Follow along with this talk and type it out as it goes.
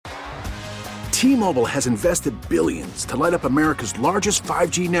T-Mobile has invested billions to light up America's largest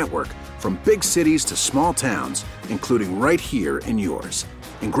 5G network, from big cities to small towns, including right here in yours.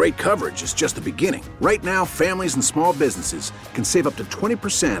 And great coverage is just the beginning. Right now, families and small businesses can save up to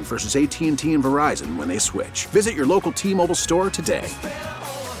 20% versus AT&T and Verizon when they switch. Visit your local T-Mobile store today.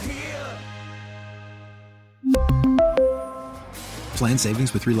 Plan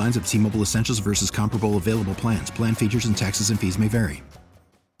savings with 3 lines of T-Mobile Essentials versus comparable available plans. Plan features and taxes and fees may vary.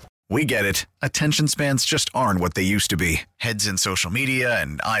 We get it. Attention spans just aren't what they used to be. Heads in social media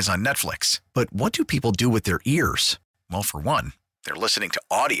and eyes on Netflix. But what do people do with their ears? Well, for one, they're listening to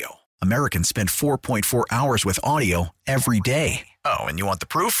audio. Americans spend 4.4 hours with audio every day. Oh, and you want the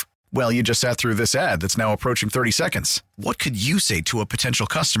proof? Well, you just sat through this ad that's now approaching 30 seconds. What could you say to a potential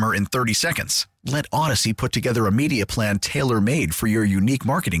customer in 30 seconds? Let Odyssey put together a media plan tailor-made for your unique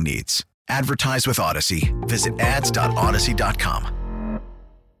marketing needs. Advertise with Odyssey. Visit ads.odyssey.com.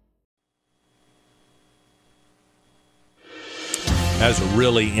 That was a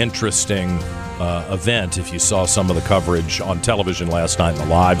really interesting event, if you saw some of the coverage on television last night, the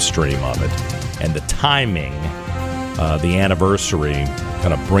live stream of it, and the timing, the anniversary,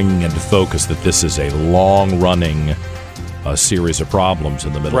 kind of bringing into focus that this is a long-running series of problems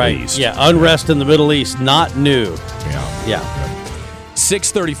in the Middle East. Yeah, unrest in the Middle East, not new. Yeah.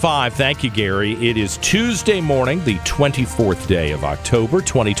 6:35, thank you, Gary. It is Tuesday morning, the 24th day of October,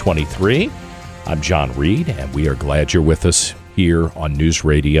 2023. I'm John Reed, and we are glad you're with us here on News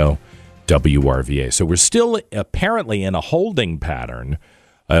Radio WRVA. So we're still apparently in a holding pattern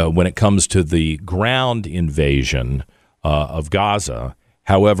when it comes to the ground invasion of Gaza.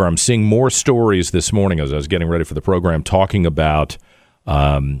 However, I'm seeing more stories this morning as I was getting ready for the program talking about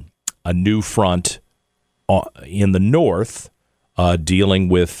a new front in the north dealing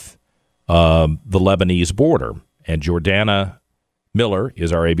with the Lebanese border. And Jordana Miller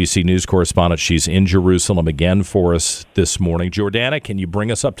is our ABC News correspondent. She's in Jerusalem again for us this morning. Jordana, can you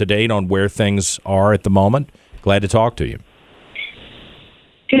bring us up to date on where things are at the moment? Glad to talk to you.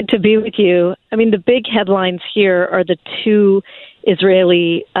 Good to be with you. I mean, the big headlines here are the 2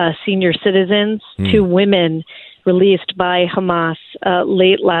 Israeli senior citizens, 2 women released by Hamas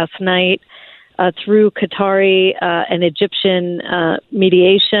late last night through Qatari and Egyptian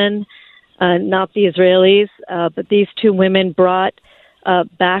mediation. Not the Israelis, but these 2 women brought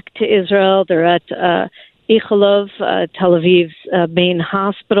back to Israel. They're at Ichilov, Tel Aviv's main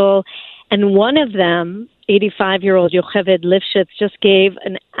hospital. And one of them, 85-year-old Yocheved Lifshitz, just gave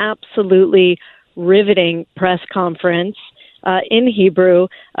an absolutely riveting press conference in Hebrew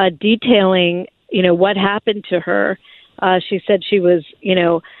detailing, what happened to her. She said she was,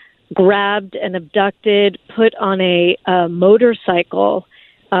 grabbed and abducted, put on a motorcycle,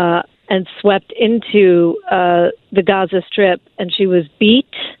 and swept into the Gaza Strip, and she was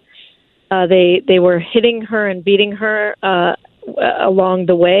beat. They were hitting her and beating her along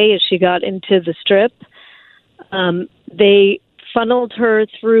the way as she got into the Strip. They funneled her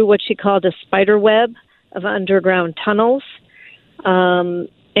through what she called a spider web of underground tunnels, and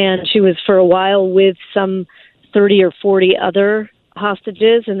she was for a while with some 30 or 40 other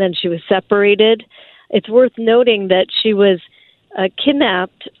hostages, and then she was separated. It's worth noting that she was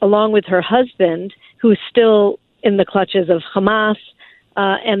kidnapped along with her husband, who's still in the clutches of Hamas,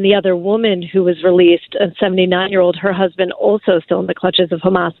 and the other woman who was released, a 79-year-old, her husband also still in the clutches of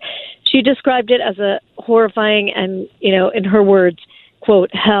Hamas. She described it as a horrifying and, in her words,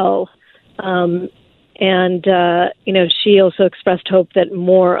 quote, hell. She also expressed hope that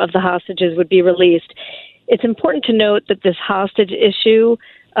more of the hostages would be released. It's important to note that this hostage issue,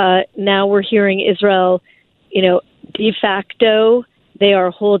 now we're hearing Israel, de facto, they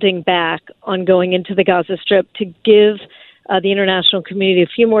are holding back on going into the Gaza Strip to give the international community a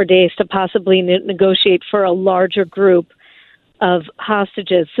few more days to possibly negotiate for a larger group of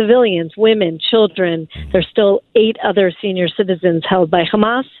hostages, civilians, women, children. There's still 8 other senior citizens held by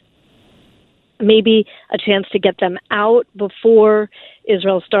Hamas. Maybe a chance to get them out before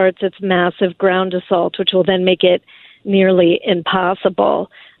Israel starts its massive ground assault, which will then make it nearly impossible.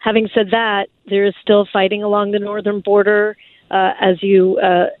 Having said that, there is still fighting along the northern border. As you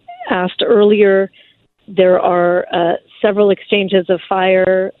asked earlier, there are several exchanges of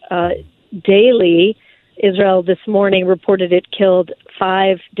fire daily. Israel this morning reported it killed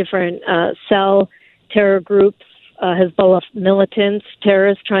 5 different cell terror groups, Hezbollah militants,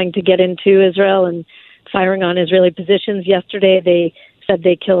 terrorists trying to get into Israel and firing on Israeli positions. Yesterday, they said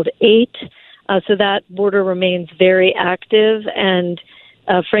they killed 8. So that border remains very active. And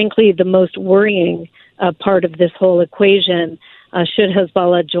frankly, the most worrying part of this whole equation, should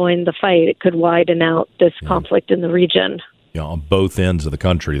Hezbollah join the fight, it could widen out this conflict in the region. on both ends of the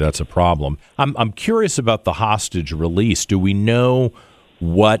country, that's a problem. I'm curious about the hostage release. Do we know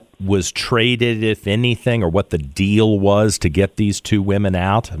what was traded, if anything, or what the deal was to get these two women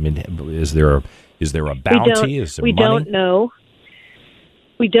out? I mean, is there a bounty? Is there we money? don't know.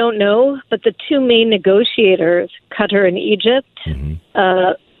 We don't know, but the two main negotiators, Qatar and Egypt,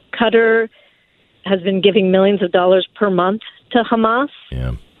 Qatar has been giving millions of dollars per month to Hamas.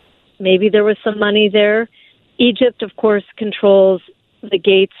 Yeah. Maybe there was some money there. Egypt, of course, controls the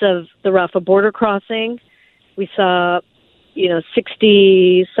gates of the Rafah border crossing. We saw,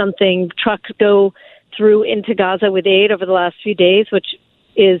 60-something trucks go through into Gaza with aid over the last few days, which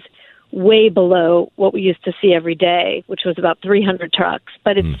is way below what we used to see every day, which was about 300 trucks.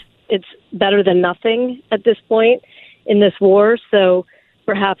 But it's better than nothing at this point in this war. So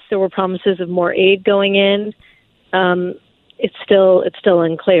perhaps there were promises of more aid going in. It's still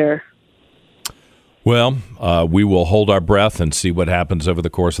unclear. Well, we will hold our breath and see what happens over the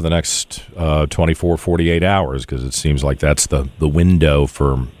course of the next 24, 48 hours, because it seems like that's the window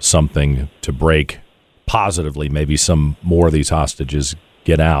for something to break positively. Maybe some more of these hostages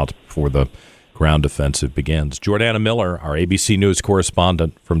get out before the ground offensive begins. Jordana Miller, our ABC News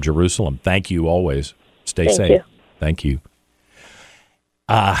correspondent from Jerusalem, thank you always. Stay safe. Thank you.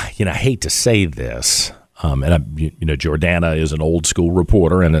 I hate to say this. Jordana is an old school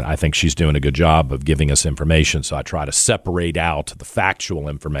reporter, and I think she's doing a good job of giving us information. So I try to separate out the factual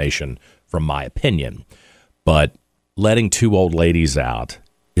information from my opinion. But letting two old ladies out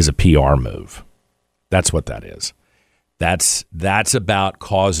is a PR move. That's what that is. That's about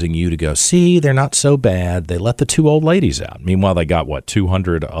causing you to go, see, they're not so bad. They let the two old ladies out. Meanwhile, they got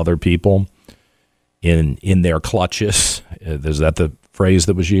 200 other people in their clutches. Is that the phrase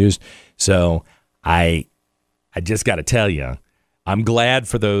that was used? So I just got to tell you, I'm glad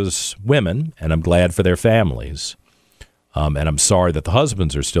for those women, and I'm glad for their families. And I'm sorry that the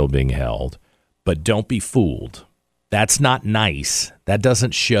husbands are still being held, but don't be fooled. That's not nice. That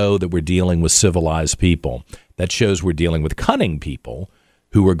doesn't show that we're dealing with civilized people. That shows we're dealing with cunning people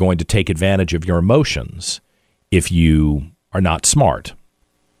who are going to take advantage of your emotions if you are not smart.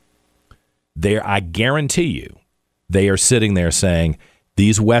 I guarantee you, they are sitting there saying,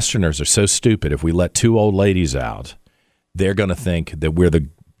 these Westerners are so stupid. If we let two old ladies out, they're going to think that we're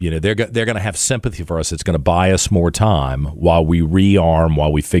they're going to have sympathy for us. It's going to buy us more time while we rearm,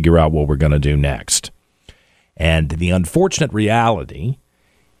 while we figure out what we're going to do next. And the unfortunate reality,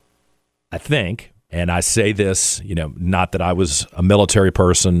 I think, and I say this, not that I was a military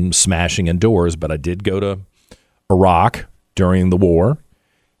person smashing in doors, but I did go to Iraq during the war,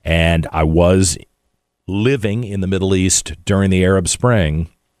 and I was living in the Middle East during the Arab Spring.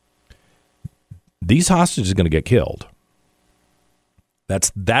 These hostages are going to get killed.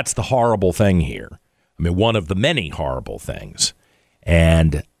 That's the horrible thing here. I mean, one of the many horrible things.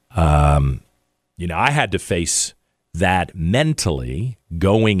 And, I had to face that mentally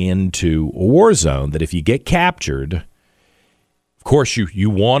going into a war zone, that if you get captured, of course, you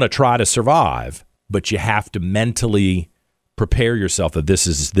want to try to survive, but you have to mentally prepare yourself that this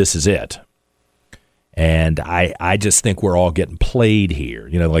is it. And I just think we're all getting played here,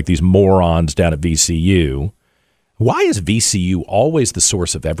 like these morons down at VCU. Why is VCU always the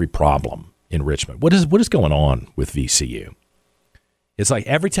source of every problem in Richmond? What is going on with VCU? It's like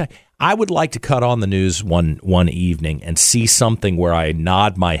every time I would like to cut on the news one evening and see something where I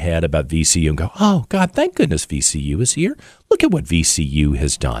nod my head about VCU and go, oh, God, thank goodness VCU is here. Look at what VCU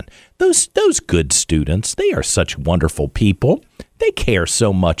has done. Those good students, they are such wonderful people. They care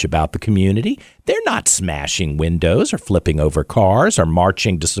so much about the community. They're not smashing windows or flipping over cars or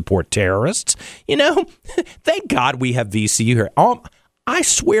marching to support terrorists. Thank God we have VCU here. I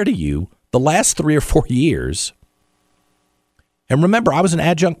swear to you, the last 3 or 4 years, and remember, I was an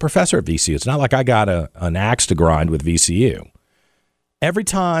adjunct professor at VCU. It's not like I got an axe to grind with VCU. Every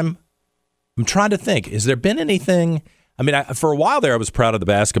time I'm trying to think, has there been anything? I mean, for a while there, I was proud of the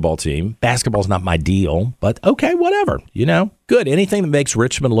basketball team. Basketball's not my deal, but okay, whatever. Good. Anything that makes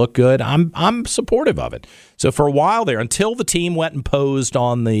Richmond look good, I'm supportive of it. So for a while there, until the team went and posed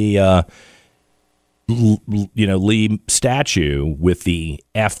on the Lee statue with the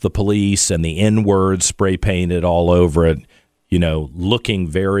F the police and the N-word spray painted all over it, looking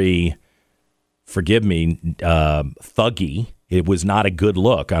very, forgive me, thuggy. It was not a good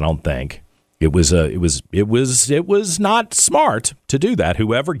look, I don't think. It was not smart to do that.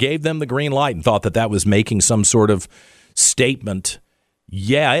 Whoever gave them the green light and thought that was making some sort of statement.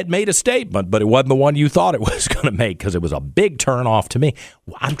 Yeah, it made a statement, but it wasn't the one you thought it was going to make, because it was a big turnoff to me.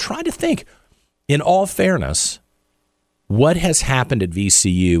 I'm trying to think, in all fairness, what has happened at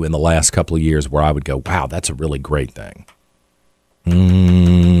VCU in the last couple of years where I would go, wow, that's a really great thing?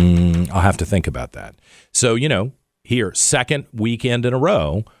 I'll have to think about that. So, here, second weekend in a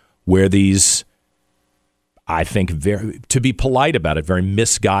row where these, I think, to be polite about it, very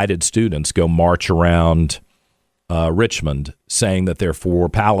misguided students go march around Richmond saying that they're for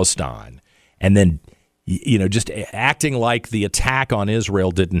Palestine. And then, just acting like the attack on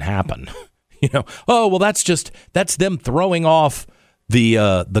Israel didn't happen. Oh, well, that's them throwing off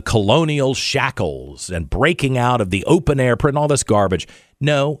the colonial shackles and breaking out of the open air, and all this garbage.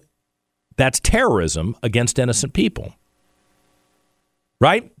 No, that's terrorism against innocent people.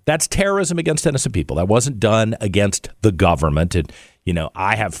 Right? That's terrorism against innocent people. That wasn't done against the government. And,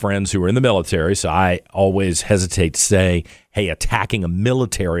 I have friends who are in the military, so I always hesitate to say, hey, attacking a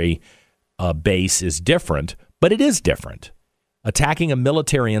military base is different, but it is different. Attacking a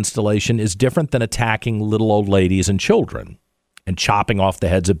military installation is different than attacking little old ladies and children and chopping off the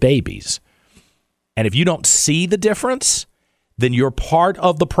heads of babies. And if you don't see the difference, then you're part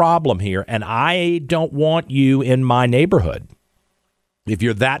of the problem here. And I don't want you in my neighborhood. If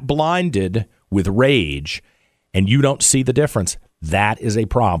you're that blinded with rage and you don't see the difference, that is a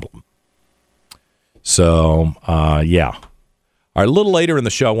problem. So, yeah. All right, a little later in the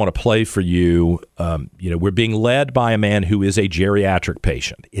show, I want to play for you. We're being led by a man who is a geriatric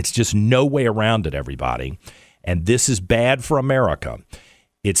patient. It's just no way around it, everybody. And this is bad for America.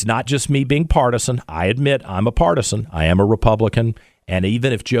 It's not just me being partisan. I admit I'm a partisan. I am a Republican. And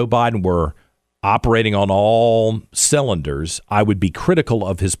even if Joe Biden were operating on all cylinders, I would be critical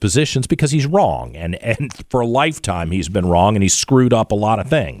of his positions because he's wrong. And for a lifetime, he's been wrong and he's screwed up a lot of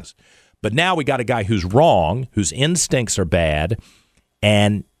things. But now we got a guy who's wrong, whose instincts are bad,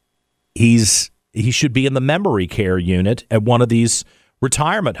 and he should be in the memory care unit at one of these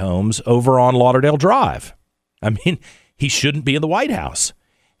retirement homes over on Lauderdale Drive. I mean, he shouldn't be in the White House.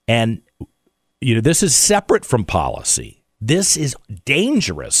 And, this is separate from policy. This is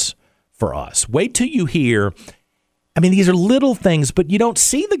dangerous for us. Wait till you hear. I mean, these are little things, but you don't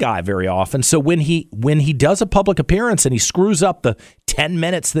see the guy very often. So when he does a public appearance and he screws up the 10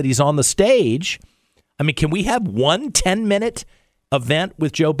 minutes that he's on the stage, I mean, can we have one 10-minute event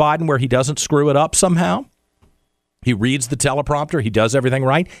with Joe Biden where he doesn't screw it up somehow? He reads the teleprompter. He does everything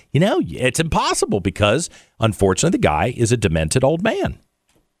right. It's impossible because, unfortunately, the guy is a demented old man.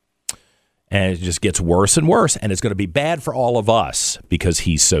 And it just gets worse and worse. And it's going to be bad for all of us because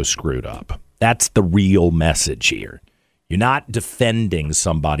he's so screwed up. That's the real message here. You're not defending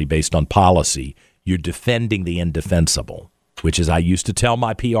somebody based on policy. You're defending the indefensible, which, as I used to tell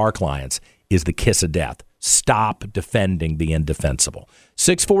my PR clients, is the kiss of death. Stop defending the indefensible.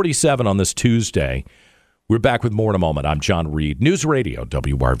 6:47 on this Tuesday. We're back with more in a moment. I'm John Reed, News Radio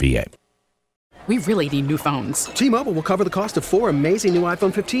WRVA. We really need new phones. T-Mobile will cover the cost of 4 amazing new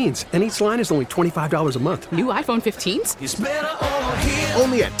iPhone 15s, and each line is only $25 a month. New iPhone 15s? It's better over here.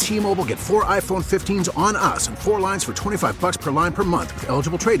 Only at T-Mobile, get 4 iPhone 15s on us and 4 lines for $25 per line per month with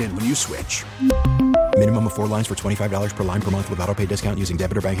eligible trade-in when you switch. Minimum of 4 lines for $25 per line per month with autopay discount using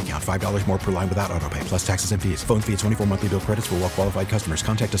debit or bank account. $5 more per line without autopay, plus taxes and fees. Phone fee at 24 monthly bill credits for well-qualified customers.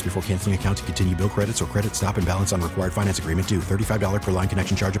 Contact us before canceling account to continue bill credits or credit stop and balance on required finance agreement due. $35 per line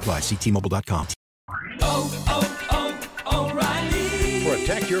connection charge applies. See T-Mobile.com. O'Reilly.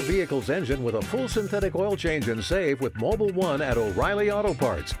 Protect your vehicle's engine with a full synthetic oil change and save with Mobil 1 at O'Reilly Auto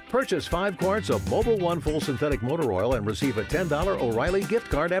Parts. Purchase 5 quarts of Mobil 1 full synthetic motor oil and receive a $10 O'Reilly gift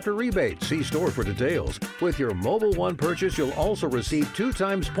card after rebate. See store for details. With your Mobil 1 purchase, you'll also receive 2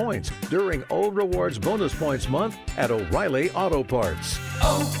 times points during O Rewards Bonus Points Month at O'Reilly Auto Parts.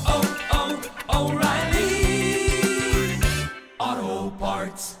 O'Reilly Auto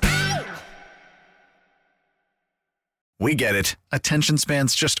Parts. We get it. Attention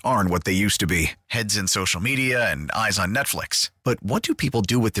spans just aren't what they used to be. Heads in social media and eyes on Netflix. But what do people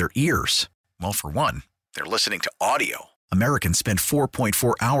do with their ears? Well, for one, they're listening to audio. Americans spend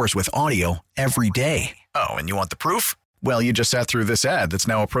 4.4 hours with audio every day. Oh, and you want the proof? Well, you just sat through this ad that's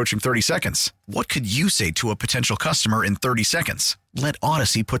now approaching 30 seconds. What could you say to a potential customer in 30 seconds? Let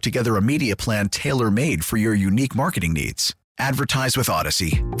Odyssey put together a media plan tailor-made for your unique marketing needs. Advertise with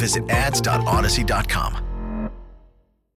Odyssey. Visit ads.odyssey.com.